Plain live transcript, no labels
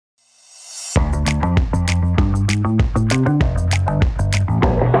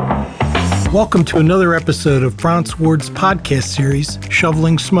Welcome to another episode of Franz Ward's podcast series,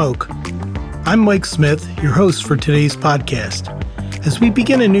 Shoveling Smoke. I'm Mike Smith, your host for today's podcast. As we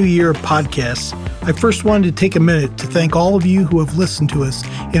begin a new year of podcasts, I first wanted to take a minute to thank all of you who have listened to us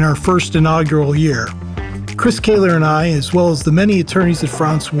in our first inaugural year. Chris Kaler and I, as well as the many attorneys at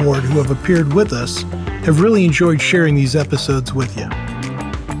Franz Ward who have appeared with us, have really enjoyed sharing these episodes with you.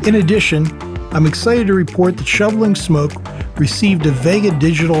 In addition, I'm excited to report that Shoveling Smoke received a Vega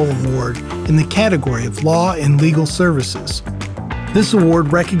Digital Award in the category of Law and Legal Services. This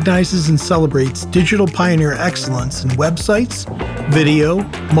award recognizes and celebrates digital pioneer excellence in websites, video,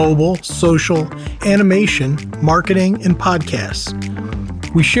 mobile, social, animation, marketing, and podcasts.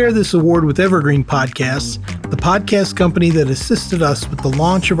 We share this award with Evergreen Podcasts, the podcast company that assisted us with the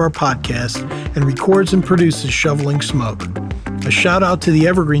launch of our podcast and records and produces Shoveling Smoke. A shout out to the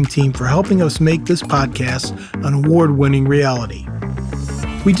Evergreen team for helping us make this podcast an award-winning reality.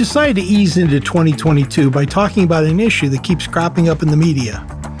 We decided to ease into 2022 by talking about an issue that keeps cropping up in the media.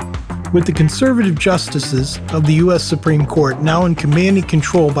 With the conservative justices of the U.S. Supreme Court now in commanding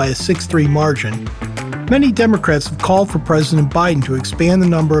control by a 6-3 margin, many Democrats have called for President Biden to expand the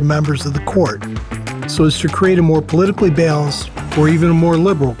number of members of the court so as to create a more politically balanced or even a more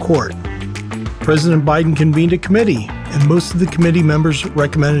liberal court. President Biden convened a committee, and most of the committee members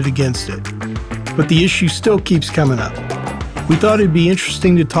recommended against it. But the issue still keeps coming up. We thought it'd be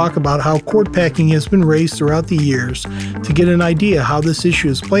interesting to talk about how court packing has been raised throughout the years to get an idea how this issue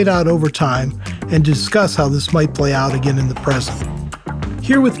has played out over time and discuss how this might play out again in the present.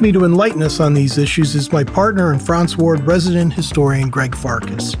 Here with me to enlighten us on these issues is my partner and Franz Ward resident historian Greg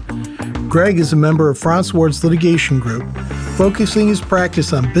Farkas. Greg is a member of Franz Ward's litigation group, focusing his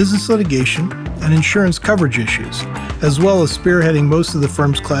practice on business litigation and insurance coverage issues, as well as spearheading most of the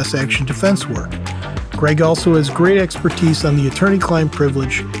firm's class action defense work. Greg also has great expertise on the attorney-client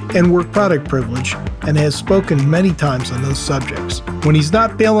privilege and work product privilege and has spoken many times on those subjects. When he's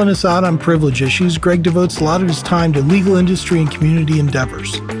not bailing us out on privilege issues, Greg devotes a lot of his time to legal industry and community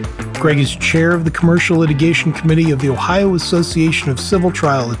endeavors. Greg is chair of the Commercial Litigation Committee of the Ohio Association of Civil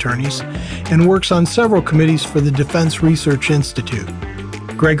Trial Attorneys and works on several committees for the Defense Research Institute.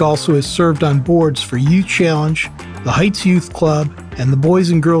 Greg also has served on boards for Youth Challenge, the Heights Youth Club, and the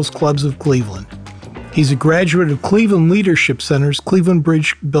Boys and Girls Clubs of Cleveland. He's a graduate of Cleveland Leadership Center's Cleveland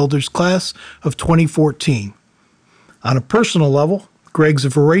Bridge Builders class of 2014. On a personal level, Greg's a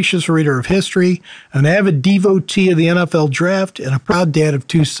voracious reader of history, an avid devotee of the NFL draft, and a proud dad of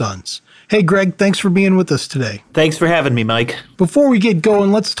 2 sons. Hey, Greg, thanks for being with us today. Thanks for having me, Mike. Before we get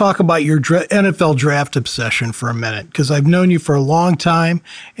going, let's talk about your NFL draft obsession for a minute, because I've known you for a long time,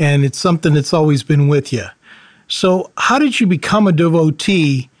 and it's something that's always been with you. So how did you become a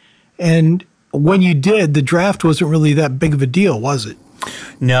devotee? And when you did, the draft wasn't really that big of a deal, was it?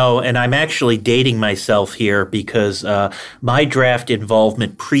 No, and I'm actually dating myself here because my draft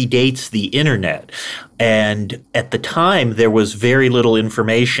involvement predates the internet. And at the time, there was very little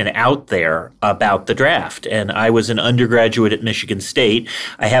information out there about the draft. And I was an undergraduate at Michigan State.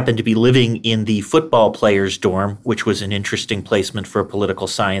 I happened to be living in the football players' dorm, which was an interesting placement for a political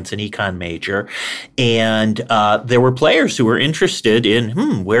science and econ major. And there were players who were interested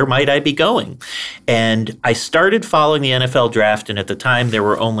in, where might I be going? And I started following the NFL draft. And at the time, there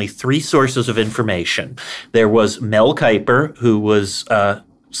were only 3 sources of information. There was Mel Kiper, who was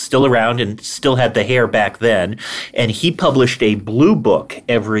still around and still had the hair back then. And he published a blue book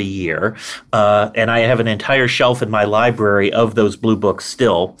every year. And I have an entire shelf in my library of those blue books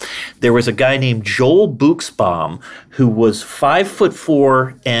still. There was a guy named Joel Buchsbaum who was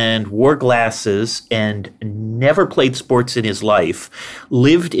 5'4" and wore glasses and never played sports in his life,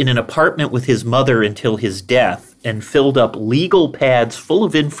 lived in an apartment with his mother until his death, and filled up legal pads full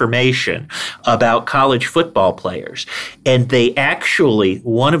of information about college football players. And they actually,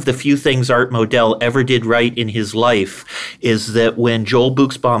 one of the few things Art Modell ever did right in his life is that when Joel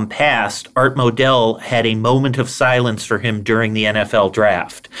Buchsbaum passed, Art Modell had a moment of silence for him during the NFL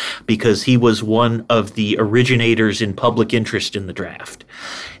draft because he was one of the originators in public interest in the draft.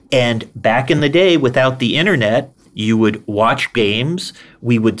 And back in the day, without the internet, you would watch games,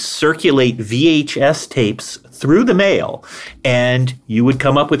 we would circulate VHS tapes through the mail, and you would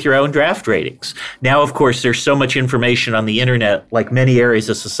come up with your own draft ratings. Now, of course, there's so much information on the internet, like many areas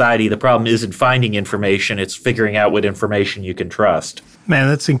of society, the problem isn't finding information, it's figuring out what information you can trust. Man,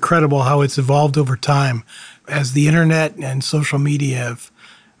 that's incredible how it's evolved over time as the internet and social media have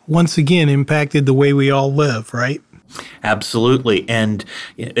once again impacted the way we all live, right? Absolutely. And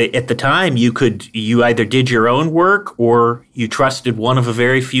at the time, you either did your own work or you trusted one of a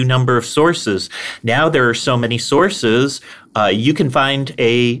very few number of sources. Now there are so many sources, you can find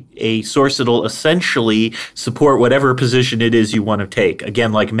a source that'll essentially support whatever position it is you want to take.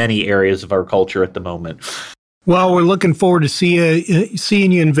 Again, like many areas of our culture at the moment. Well, we're looking forward to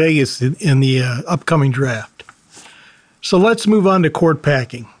seeing you in Vegas in the upcoming draft. So let's move on to court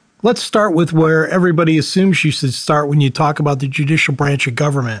packing. Let's start with where everybody assumes you should start when you talk about the judicial branch of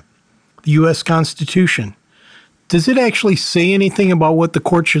government, the U.S. Constitution. Does it actually say anything about what the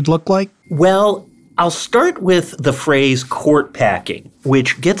court should look like? Well, I'll start with the phrase court packing,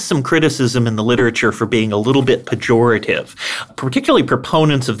 which gets some criticism in the literature for being a little bit pejorative. Particularly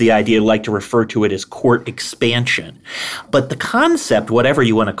proponents of the idea like to refer to it as court expansion. But the concept, whatever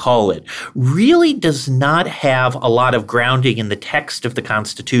you want to call it, really does not have a lot of grounding in the text of the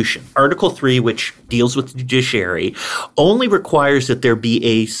Constitution. Article 3, which deals with the judiciary, only requires that there be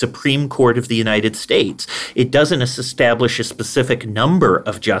a Supreme Court of the United States. It doesn't establish a specific number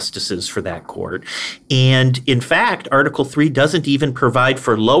of justices for that court. And in fact, Article 3 doesn't even provide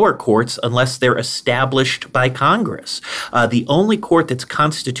for lower courts unless they're established by Congress. The only court that's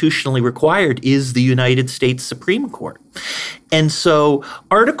constitutionally required is the United States Supreme Court. And so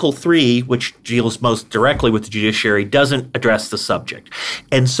Article 3, which deals most directly with the judiciary, doesn't address the subject.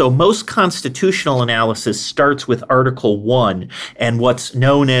 And so most constitutional analysis starts with Article 1 and what's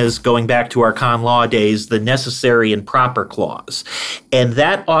known as, going back to our con law days, the necessary and proper clause. And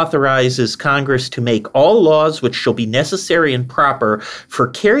that authorizes Congress to make all laws which shall be necessary and proper for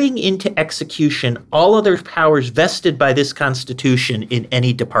carrying into execution all other powers vested by this Constitution in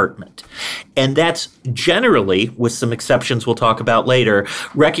any department. And that's generally, with some exceptions we'll talk about later,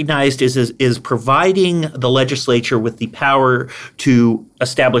 recognized as providing the legislature with the power to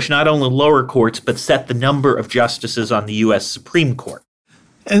establish not only lower courts, but set the number of justices on the U.S. Supreme Court.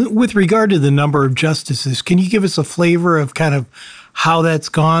 And with regard to the number of justices, can you give us a flavor of kind of how that's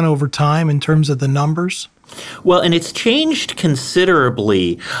gone over time in terms of the numbers? Well, and it's changed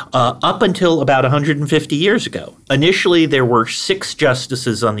considerably up until about 150 years ago. Initially, there were 6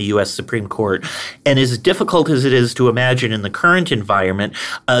 justices on the U.S. Supreme Court, and as difficult as it is to imagine in the current environment,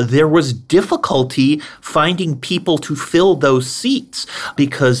 there was difficulty finding people to fill those seats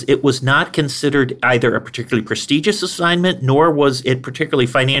because it was not considered either a particularly prestigious assignment, nor was it particularly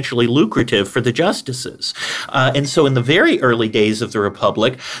financially lucrative for the justices. And so in the very early days of the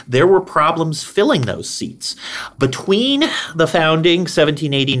Republic, there were problems filling those seats. Between the founding,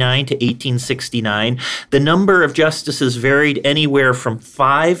 1789 to 1869, the number of justices varied anywhere from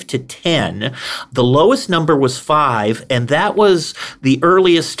 5 to 10. The lowest number was 5, and that was the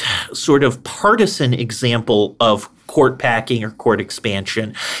earliest sort of partisan example of court packing or court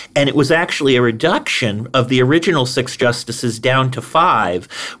expansion. And it was actually a reduction of the original 6 justices down to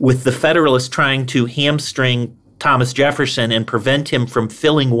 5, with the Federalists trying to hamstring Thomas Jefferson and prevent him from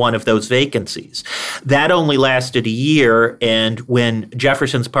filling one of those vacancies. That only lasted a year, and when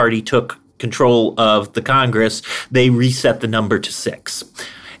Jefferson's party took control of the Congress, they reset the number to 6.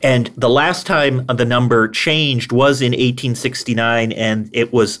 And the last time the number changed was in 1869, and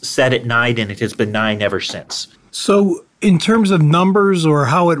it was set at 9, and it has been 9 ever since. So in terms of numbers or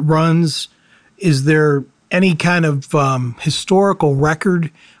how it runs, is there any kind of historical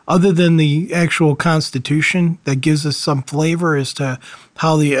record other than the actual Constitution that gives us some flavor as to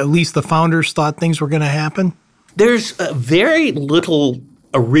how at least the founders thought things were going to happen? There's very little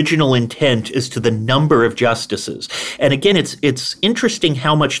original intent as to the number of justices. And again, it's interesting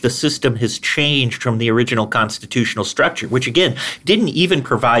how much the system has changed from the original constitutional structure, which again, didn't even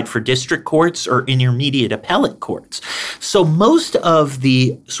provide for district courts or intermediate appellate courts. So most of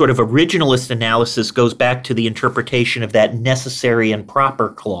the sort of originalist analysis goes back to the interpretation of that necessary and proper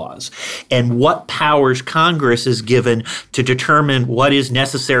clause and what powers Congress is given to determine what is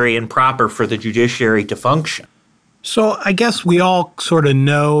necessary and proper for the judiciary to function. So I guess we all sort of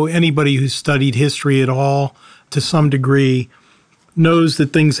know, anybody who's studied history at all to some degree knows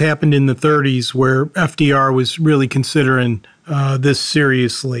that things happened in the 30s where FDR was really considering this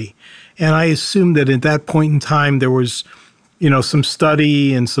seriously. And I assume that at that point in time there was, some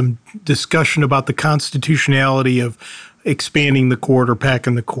study and some discussion about the constitutionality of expanding the court or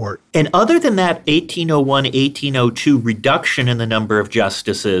packing the court. And other than that 1801, 1802 reduction in the number of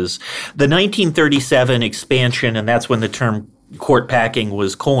justices, the 1937 expansion, and that's when the term court packing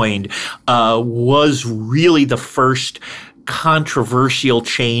was coined, was really the first controversial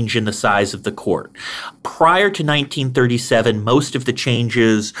change in the size of the court. Prior to 1937, most of the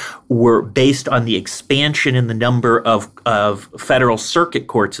changes were based on the expansion in the number of federal circuit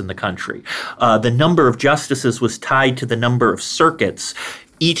courts in the country. The number of justices was tied to the number of circuits.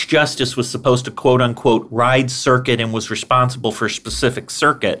 Each justice was supposed to, quote unquote, ride circuit and was responsible for a specific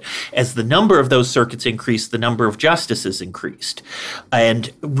circuit. As the number of those circuits increased, the number of justices increased.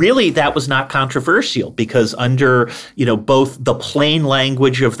 And really, that was not controversial because under, both the plain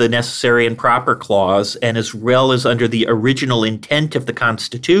language of the necessary and proper clause and as well as under the original intent of the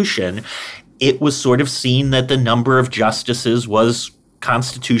Constitution, it was sort of seen that the number of justices was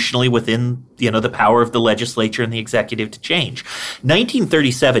constitutionally within the power of the legislature and the executive to change.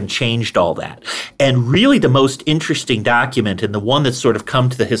 1937 changed all that. And really the most interesting document, and the one that's sort of come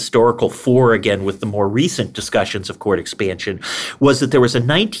to the historical fore again with the more recent discussions of court expansion, was that there was a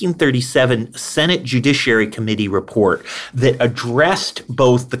 1937 Senate Judiciary Committee report that addressed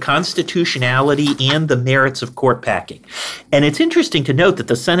both the constitutionality and the merits of court packing. And it's interesting to note that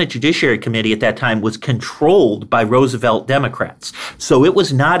the Senate Judiciary Committee at that time was controlled by Roosevelt Democrats. So it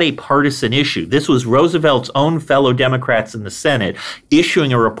was not a partisan issue. This was Roosevelt's own fellow Democrats in the Senate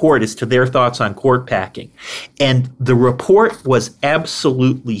issuing a report as to their thoughts on court packing. And the report was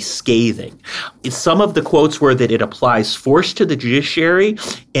absolutely scathing. Some of the quotes were that it applies force to the judiciary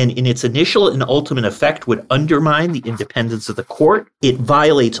and in its initial and ultimate effect would undermine the independence of the court. It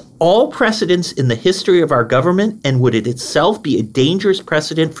violates all precedents in the history of our government and would it itself be a dangerous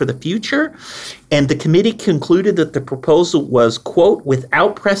precedent for the future. And the committee concluded that the proposal was, quote,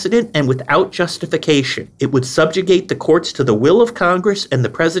 without precedent and without justification. It would subjugate the courts to the will of Congress and the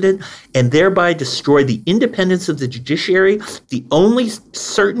president and thereby destroy the independence of the judiciary, the only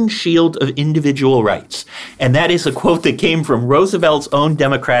certain shield of individual rights. And that is a quote that came from Roosevelt's own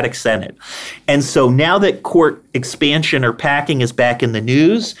Democratic Senate. And so now that court expansion or packing is back in the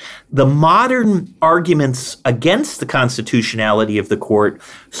news, the modern arguments against the constitutionality of the court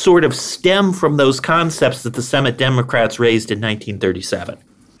sort of stem from those concepts that the Senate Democrats raised in 1937.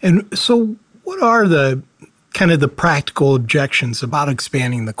 And so what are the kind of the practical objections about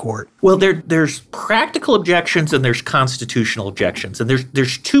expanding the court? Well, there's practical objections and there's constitutional objections. And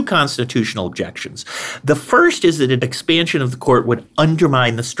there's two constitutional objections. The first is that an expansion of the court would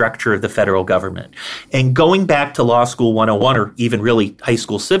undermine the structure of the federal government. And going back to Law School 101, or even really High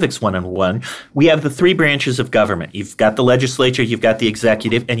School Civics 101, we have the three branches of government. You've got the legislature, you've got the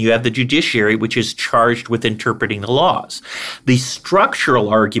executive, and you have the judiciary, which is charged with interpreting the laws. The structural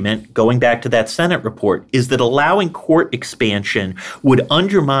argument, going back to that Senate report, is that allowing court expansion would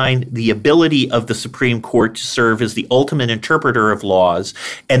undermine the ability of the Supreme Court to serve as the ultimate interpreter of laws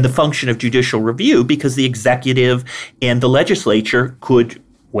and the function of judicial review because the executive and the legislature could,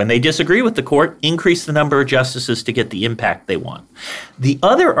 when they disagree with the court, increase the number of justices to get the impact they want. The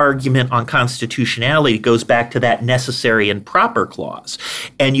other argument on constitutionality goes back to that necessary and proper clause.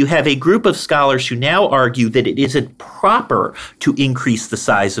 And you have a group of scholars who now argue that it isn't proper to increase the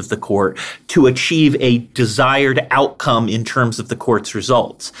size of the court to achieve a desired outcome in terms of the court's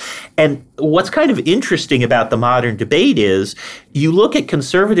results. And what's kind of interesting about the modern debate is you look at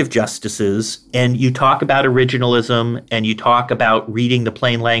conservative justices and you talk about originalism and you talk about reading the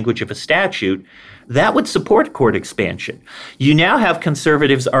plain language of a statute, that would support court expansion. You now have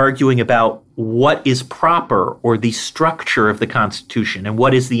conservatives arguing about what is proper or the structure of the Constitution and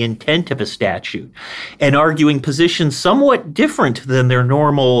what is the intent of a statute, and arguing positions somewhat different than their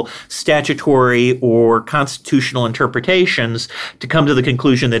normal statutory or constitutional interpretations to come to the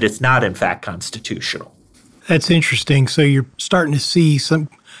conclusion that it's not, in fact, constitutional. That's interesting. So you're starting to see some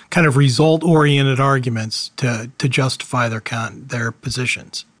kind of result-oriented arguments to justify their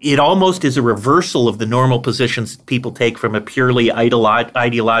positions. It almost is a reversal of the normal positions that people take from a purely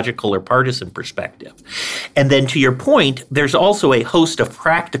ideological or partisan perspective. And then to your point, there's also a host of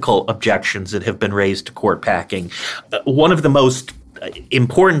practical objections that have been raised to court packing. One of the most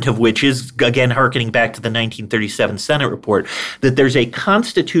important of which is, again, hearkening back to the 1937 Senate report, that there's a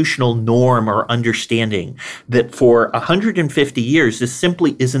constitutional norm or understanding that for 150 years, this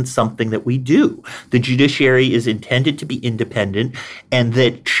simply isn't something that we do. The judiciary is intended to be independent, and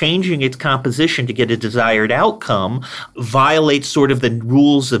that changing its composition to get a desired outcome violates sort of the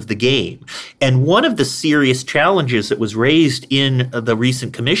rules of the game. And one of the serious challenges that was raised in the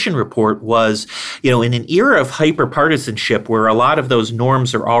recent commission report was, in an era of hyperpartisanship where a lot of those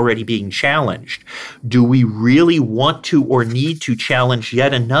norms are already being challenged, do we really want to or need to challenge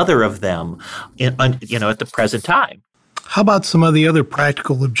yet another of them at the present time? How about some of the other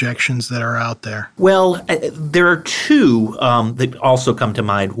practical objections that are out there? Well, there are two that also come to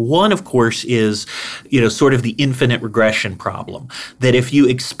mind. One, of course, is, sort of the infinite regression problem, that if you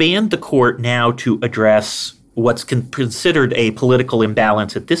expand the court now to address what's considered a political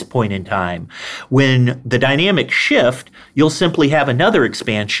imbalance at this point in time, when the dynamics shift, you'll simply have another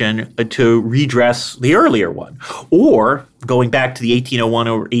expansion to redress the earlier one. Or, going back to the 1801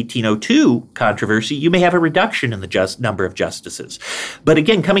 or 1802 controversy, you may have a reduction in the number of justices. But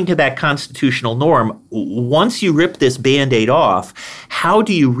again, coming to that constitutional norm, once you rip this Band-Aid off, how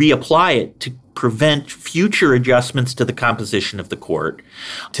do you reapply it to prevent future adjustments to the composition of the court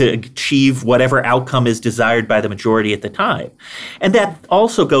to achieve whatever outcome is desired by the majority at the time? And that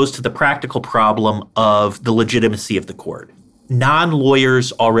also goes to the practical problem of the legitimacy of the court.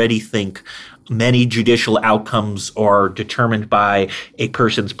 Non-lawyers already think many judicial outcomes are determined by a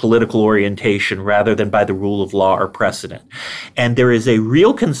person's political orientation rather than by the rule of law or precedent. And there is a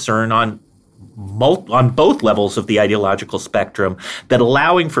real concern on both levels of the ideological spectrum that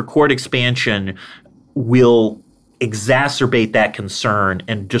allowing for court expansion will exacerbate that concern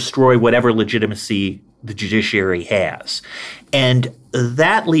and destroy whatever legitimacy the judiciary has. And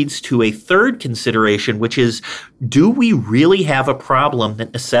that leads to a third consideration, which is, do we really have a problem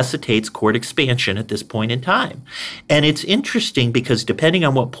that necessitates court expansion at this point in time? And it's interesting because depending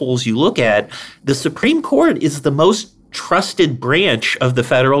on what polls you look at, the Supreme Court is the most trusted branch of the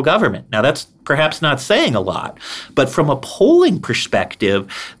federal government. Now, that's perhaps not saying a lot, but from a polling perspective,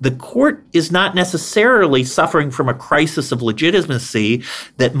 the court is not necessarily suffering from a crisis of legitimacy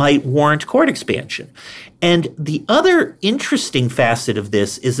that might warrant court expansion. And the other interesting facet of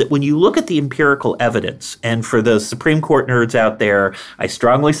this is that when you look at the empirical evidence, and for the Supreme Court nerds out there, I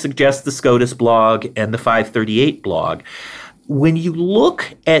strongly suggest the SCOTUS blog and the 538 blog. When you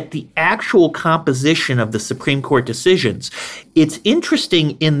look at the actual composition of the Supreme Court decisions, it's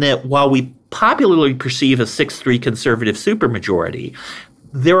interesting in that while we popularly perceive a 6-3 conservative supermajority,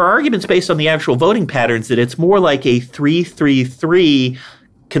 there are arguments based on the actual voting patterns that it's more like a 3-3-3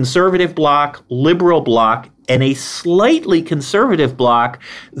 conservative bloc, liberal bloc, and a slightly conservative bloc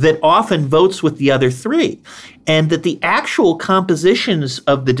that often votes with the other three. And that the actual compositions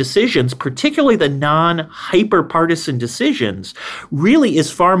of the decisions, particularly the non-hyper-partisan decisions, really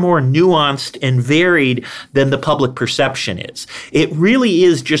is far more nuanced and varied than the public perception is. It really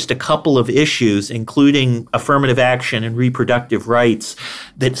is just a couple of issues, including affirmative action and reproductive rights,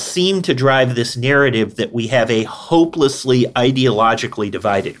 that seem to drive this narrative that we have a hopelessly ideologically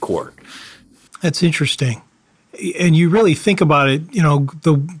divided court. That's interesting. And you really think about it,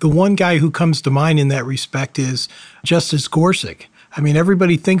 the one guy who comes to mind in that respect is Justice Gorsuch. I mean,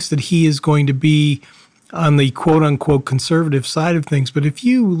 everybody thinks that he is going to be on the quote-unquote conservative side of things. But if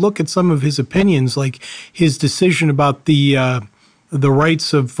you look at some of his opinions, like his decision about the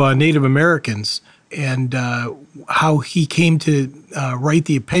rights of Native Americans and how he came to write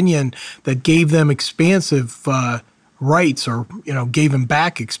the opinion that gave them expansive rights, or gave him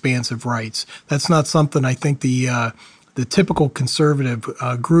back expansive rights. That's not something I think the typical conservative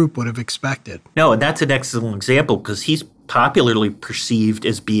group would have expected. No, and that's an excellent example because he's popularly perceived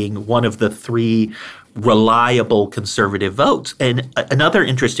as being one of the three reliable conservative votes. And another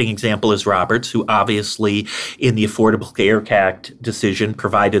interesting example is Roberts, who obviously in the Affordable Care Act decision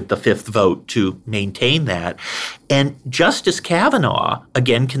provided the fifth vote to maintain that. And Justice Kavanaugh,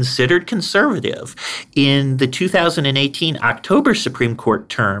 again considered conservative, in the 2018 October Supreme Court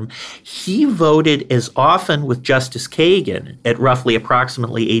term, he voted as often with Justice Kagan at roughly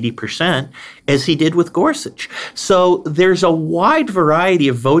approximately 80% as he did with Gorsuch. So there's a wide variety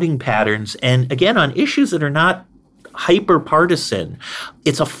of voting patterns. And again, on issues that are not hyper-partisan,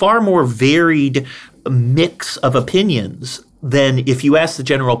 it's a far more varied mix of opinions than if you ask the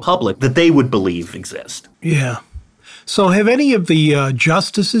general public that they would believe exist. Yeah. So have any of the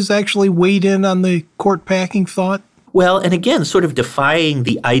justices actually weighed in on the court packing thought? Well, and again, sort of defying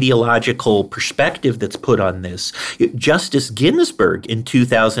the ideological perspective that's put on this, Justice Ginsburg in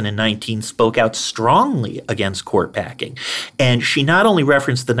 2019 spoke out strongly against court packing. And she not only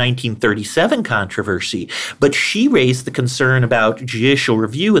referenced the 1937 controversy, but she raised the concern about judicial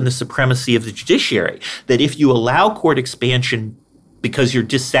review and the supremacy of the judiciary, that if you allow court expansion because you're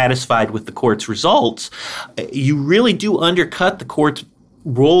dissatisfied with the court's results, you really do undercut the court's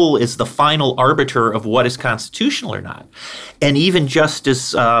role as the final arbiter of what is constitutional or not. And even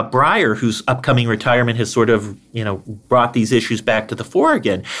Justice Breyer, whose upcoming retirement has sort of, brought these issues back to the fore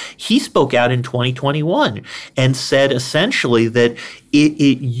again, he spoke out in 2021 and said essentially that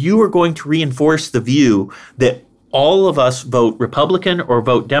you are going to reinforce the view that all of us vote Republican or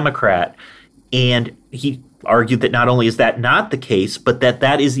vote Democrat. And he argued that not only is that not the case, but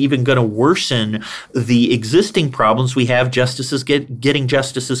that is even going to worsen the existing problems we have justices getting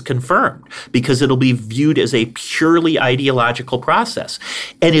justices confirmed, because it'll be viewed as a purely ideological process.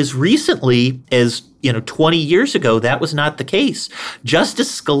 And as recently as 20 years ago, that was not the case.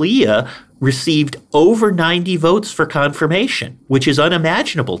 Justice Scalia received over 90 votes for confirmation, which is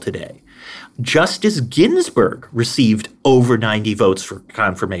unimaginable today. Justice Ginsburg received over 90 votes for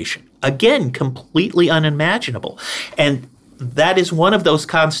confirmation. Again, completely unimaginable. And that is one of those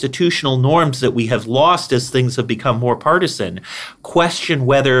constitutional norms that we have lost as things have become more partisan. Question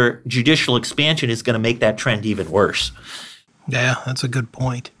whether judicial expansion is going to make that trend even worse. Yeah, that's a good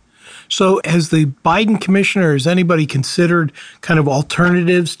point. So has the Biden commission, or has anybody considered kind of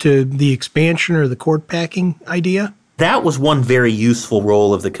alternatives to the expansion or the court packing idea? That was one very useful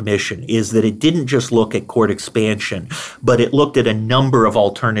role of the commission, is that it didn't just look at court expansion, but it looked at a number of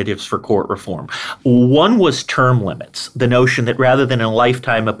alternatives for court reform. One was term limits, the notion that rather than a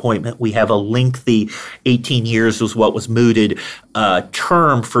lifetime appointment, we have a lengthy 18 years was what was mooted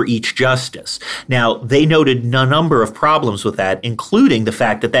term for each justice. Now, they noted a number of problems with that, including the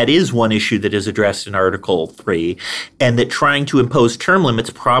fact that that is one issue that is addressed in Article 3, and that trying to impose term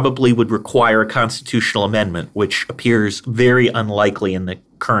limits probably would require a constitutional amendment, which appears very unlikely in the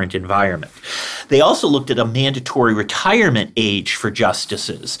current environment. They also looked at a mandatory retirement age for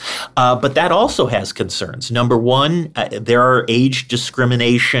justices, but that also has concerns. Number one, there are age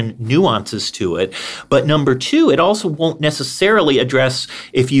discrimination nuances to it, but number two, it also won't necessarily address,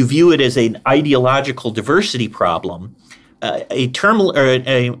 if you view it as an ideological diversity problem, a term or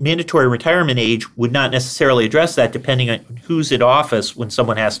a mandatory retirement age would not necessarily address that, depending on who's in office when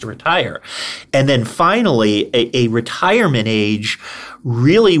someone has to retire. And then finally, a retirement age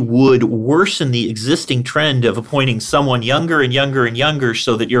really would worsen the existing trend of appointing someone younger and younger and younger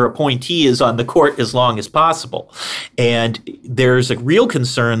so that your appointee is on the court as long as possible. And there's a real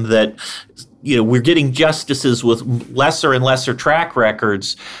concern that we're getting justices with lesser and lesser track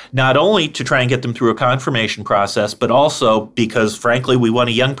records, not only to try and get them through a confirmation process, but also because, frankly, we want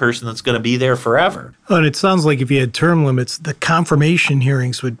a young person that's going to be there forever. And it sounds like if you had term limits, the confirmation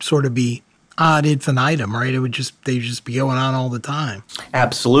hearings would sort of be ad infinitum, right? They'd just be going on all the time.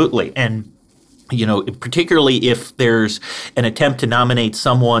 Absolutely. And particularly if there's an attempt to nominate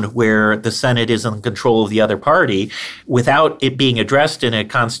someone where the Senate is in control of the other party, without it being addressed in a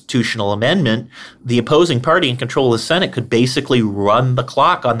constitutional amendment, the opposing party in control of the Senate could basically run the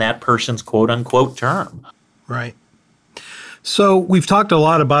clock on that person's quote-unquote term. Right. So we've talked a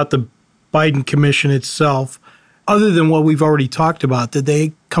lot about the Biden commission itself. Other than what we've already talked about, did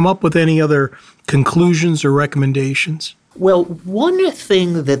they come up with any other conclusions or recommendations? Well, one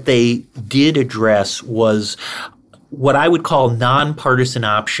thing that they did address was what I would call nonpartisan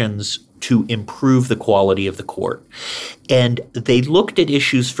options to improve the quality of the court. And they looked at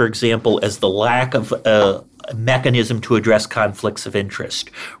issues, for example, as the lack of a mechanism to address conflicts of interest.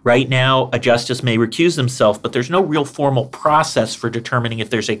 Right now, a justice may recuse themselves, but there's no real formal process for determining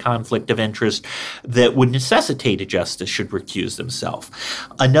if there's a conflict of interest that would necessitate a justice should recuse themselves.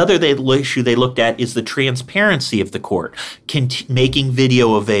 Another issue they looked at is the transparency of the court, making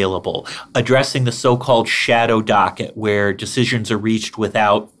video available, addressing the so-called shadow docket, where decisions are reached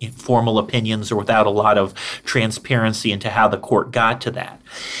without formal opinions or without a lot of transparency into how the court got to that.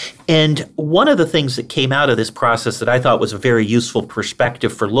 And one of the things that came out of this process that I thought was a very useful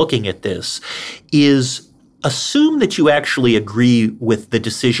perspective for looking at this is assume that you actually agree with the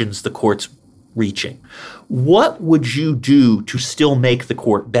decisions the court's reaching. What would you do to still make the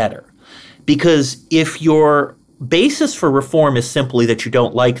court better? Because if your basis for reform is simply that you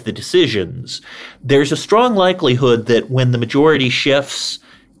don't like the decisions, there's a strong likelihood that when the majority shifts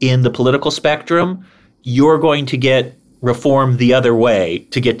in the political spectrum, you're going to get reform the other way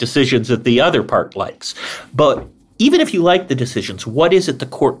to get decisions that the other part likes. But even if you like the decisions, what is it the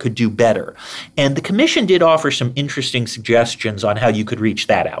court could do better? And the commission did offer some interesting suggestions on how you could reach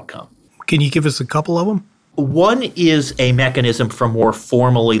that outcome. Can you give us a couple of them? One is a mechanism for more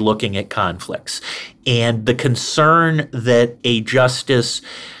formally looking at conflicts, and the concern that a justice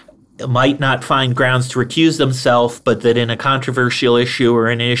might not find grounds to recuse themselves, but that in a controversial issue or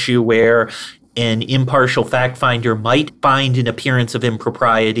an issue where an impartial fact finder might find an appearance of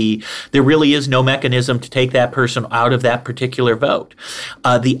impropriety, there really is no mechanism to take that person out of that particular vote.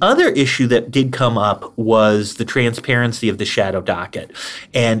 The other issue that did come up was the transparency of the shadow docket.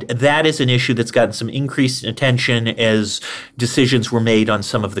 And that is an issue that's gotten some increased attention as decisions were made on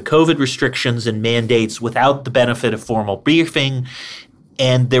some of the COVID restrictions and mandates without the benefit of formal briefing.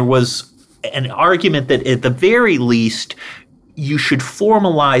 And there was an argument that at the very least, you should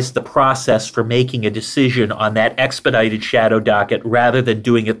formalize the process for making a decision on that expedited shadow docket rather than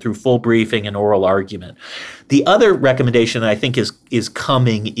doing it through full briefing and oral argument. The other recommendation that I think is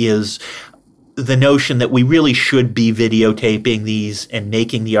coming is the notion that we really should be videotaping these and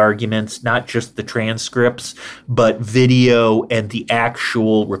making the arguments, not just the transcripts, but video and the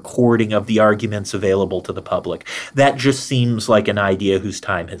actual recording of the arguments available to the public. That just seems like an idea whose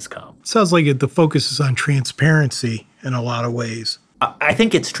time has come. Sounds like the focus is on transparency in a lot of ways. I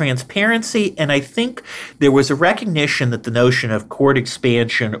think it's transparency, and I think there was a recognition that the notion of court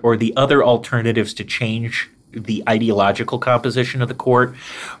expansion or the other alternatives to change the ideological composition of the court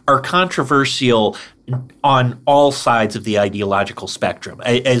are controversial on all sides of the ideological spectrum,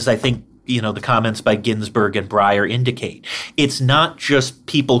 as I think the comments by Ginsburg and Breyer indicate. It's not just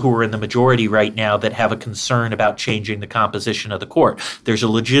people who are in the majority right now that have a concern about changing the composition of the court. There's a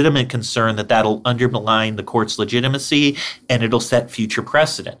legitimate concern that that'll undermine the court's legitimacy and it'll set future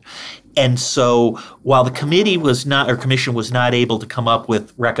precedent. And so while the commission was not able to come up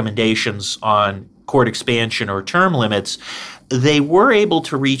with recommendations on court expansion or term limits, they were able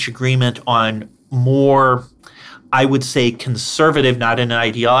to reach agreement on more, I would say, conservative, not in an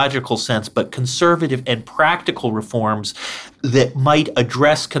ideological sense, but conservative and practical reforms that might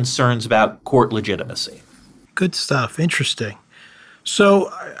address concerns about court legitimacy. Good stuff. Interesting. So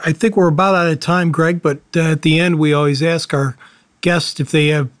I think we're about out of time, Greg, but at the end, we always ask our guests if they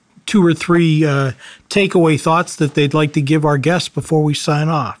have 2 or 3 takeaway thoughts that they'd like to give our guests before we sign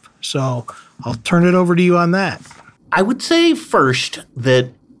off. So I'll turn it over to you on that. I would say first that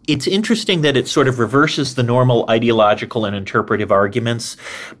it's interesting that it sort of reverses the normal ideological and interpretive arguments,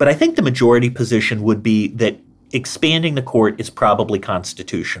 but I think the majority position would be that expanding the court is probably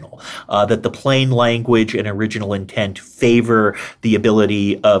constitutional, that the plain language and original intent favor the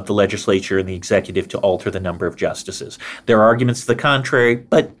ability of the legislature and the executive to alter the number of justices. There are arguments to the contrary,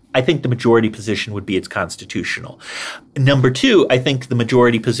 but I think the majority position would be it's constitutional. Number 2, I think the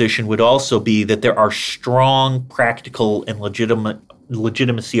majority position would also be that there are strong practical and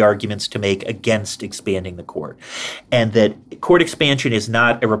legitimacy arguments to make against expanding the court, and that court expansion is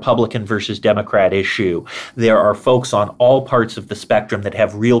not a Republican versus Democrat issue. There are folks on all parts of the spectrum that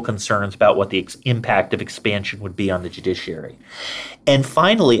have real concerns about what the impact of expansion would be on the judiciary. And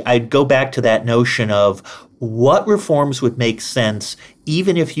finally, I'd go back to that notion of what reforms would make sense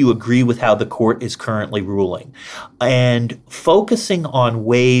even if you agree with how the court is currently ruling, and focusing on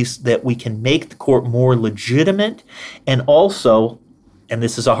ways that we can make the court more legitimate and also, and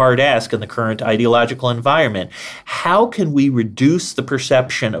this is a hard ask in the current ideological environment, how can we reduce the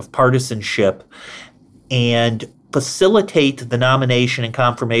perception of partisanship and facilitate the nomination and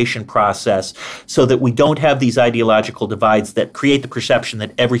confirmation process so that we don't have these ideological divides that create the perception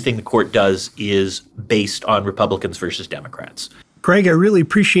that everything the court does is based on Republicans versus Democrats. Greg, I really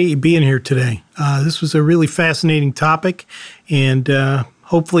appreciate you being here today. This was a really fascinating topic, and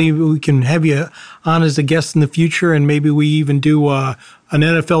hopefully we can have you on as a guest in the future, and maybe we even do an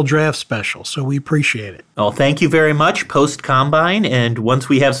NFL draft special. So we appreciate it. Well, thank you very much, post-Combine. And once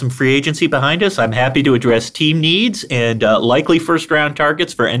we have some free agency behind us, I'm happy to address team needs and likely first-round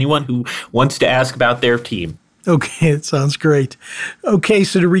targets for anyone who wants to ask about their team. Okay, it sounds great. Okay,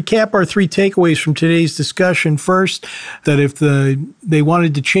 so to recap our 3 takeaways from today's discussion, first, that if they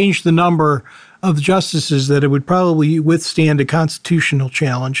wanted to change the number of justices, that it would probably withstand a constitutional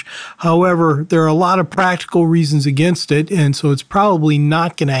challenge. However, there are a lot of practical reasons against it, and so it's probably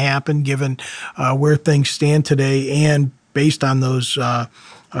not going to happen given where things stand today and based on those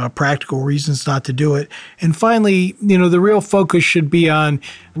practical reasons not to do it. And finally, the real focus should be on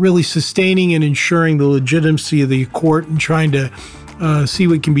really sustaining and ensuring the legitimacy of the court and trying to see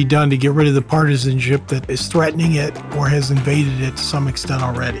what can be done to get rid of the partisanship that is threatening it or has invaded it to some extent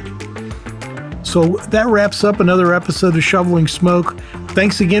already. So that wraps up another episode of Shoveling Smoke.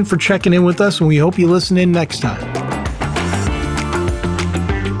 Thanks again for checking in with us, and we hope you listen in next time.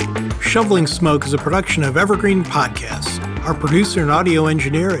 Shoveling Smoke is a production of Evergreen Podcasts. Our producer and audio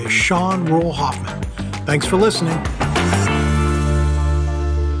engineer is Sean Ruhl Hoffman. Thanks for listening.